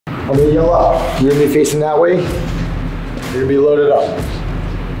I'm gonna yell up. You're gonna be facing that way. You're gonna be loaded up.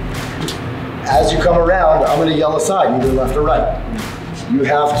 As you come around, I'm gonna yell aside, either left or right. You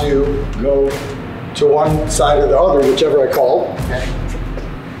have to go to one side or the other, whichever I call. Okay.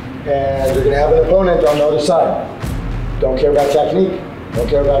 And you're gonna have an opponent on the other side. Don't care about technique, don't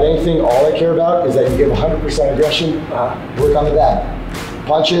care about anything. All I care about is that you give 100% aggression, work on the bag.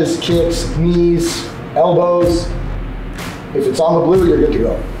 Punches, kicks, knees, elbows. If it's on the blue, you're good to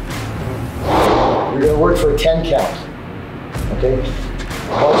go. You're gonna work for a 10 count, okay?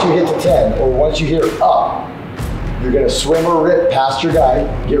 Once you hit the 10, or once you hear up, you're gonna swim or rip past your guy,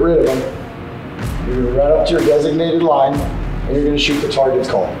 get rid of him. You're gonna run up to your designated line, and you're gonna shoot the target's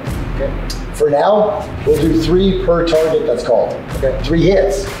called. Okay. For now, we'll do 3 per target that's called. Okay. 3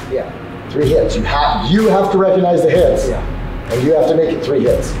 hits. Yeah. 3 hits. You have to recognize the hits. Yeah. And you have to make it 3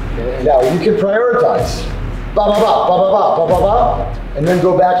 hits. Okay. Now you can prioritize. Ba ba ba ba ba ba ba ba ba, and then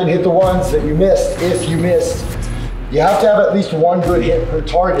go back and hit the ones that you missed. If you missed, you have to have at least 1 good hit per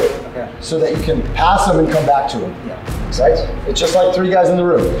target, okay, so that you can pass them and come back to them. Yeah. Right? It's just like 3 guys in the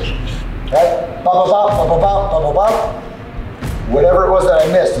room. Right? Ba ba ba ba ba ba ba ba ba. Whatever it was that I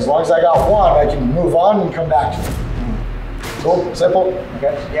missed, as long as I got 1, I can move on and come back to it. Cool? Simple?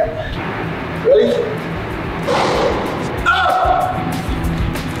 Okay. Yep. Ready? Up!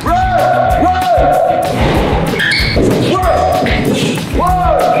 Run! Run! 1,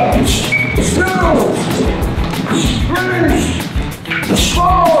 2, 3,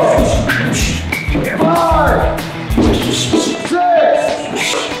 4, 5, 6,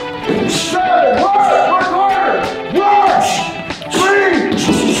 7, work harder, rush, 3,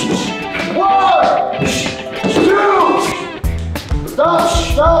 1, 2,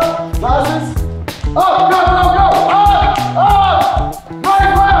 stop, glasses, up, go, up,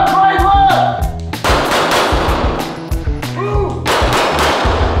 right, left, move,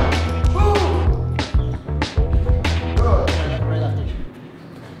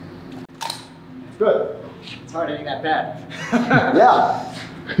 good. It's hard hitting that bad. Yeah.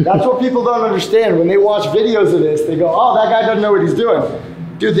 That's what people don't understand. When they watch videos of this, they go, oh, that guy doesn't know what he's doing.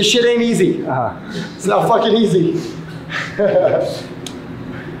 Dude, this shit ain't easy. It's not fucking easy.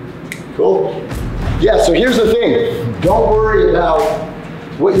 Cool? Yeah, so here's the thing. Don't worry about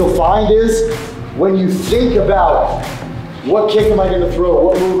what you'll find is when you think about what kick am I gonna throw,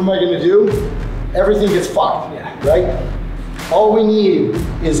 what move am I gonna do, everything gets fucked, right? All we need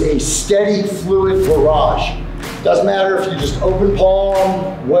is a steady, fluid barrage. Doesn't matter if you just open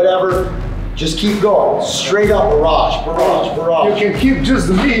palm, whatever, just keep going. Straight up barrage, barrage, barrage. You can keep just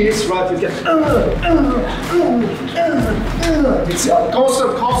this, right? You can, it's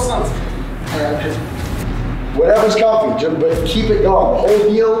constant. Whatever's comfy, but keep it going. The whole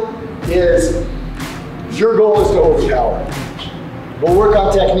deal is, your goal is to overpower. We'll work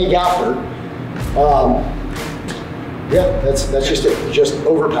on technique after. Yeah, that's just it, just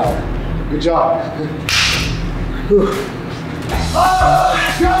overpower. Good job. Go!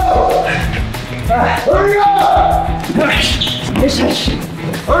 Hurry up!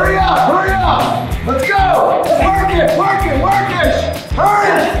 Hurry up! Let's go! Work it!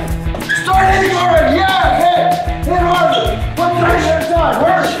 Hurry! Start hitting already! Yeah, hit harder! 1 time at a time,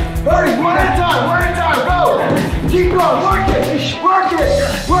 hurry! 1 at a time, go! Keep going, work it!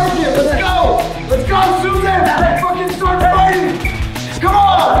 Let's go, Susan! Let's fucking start fighting! Come on!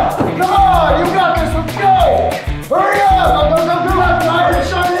 You got this, let's go! Hurry up! Go! I'm tired of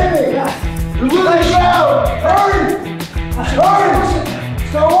shot hitting! You're losing ground! Hurry!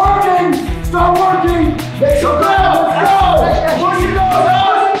 Start working! Make some ground! Let's go! Push it up!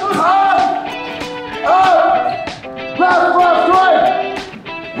 Left,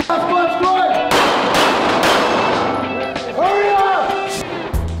 right! Hurry up!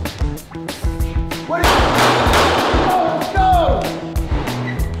 Wait! Let's go!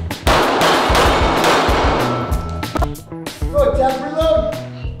 Good, tap reload.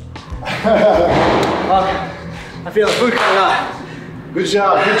 I feel the food coming on. Good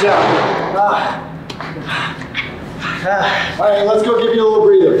job. All right, let's go give you a little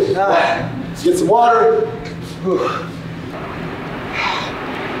breather. Let's get some water.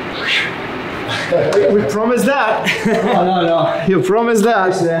 We promised that. No. You promised that.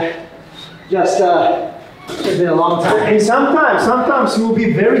 It's been a long time. And sometimes you will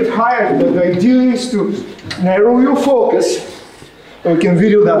be very tired, but the idea is to narrow your focus. We can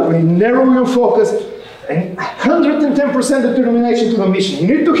video that. When you narrow your focus, and 110% determination to the mission.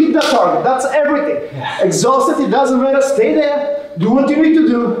 You need to hit that target. That's everything. Yeah. Exhausted, it doesn't matter. Stay there. Do what you need to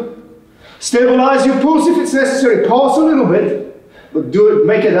do. Stabilize your pulse if it's necessary. Pause a little bit, but do it.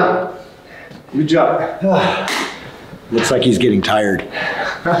 Make it up. Good job. Looks like he's getting tired.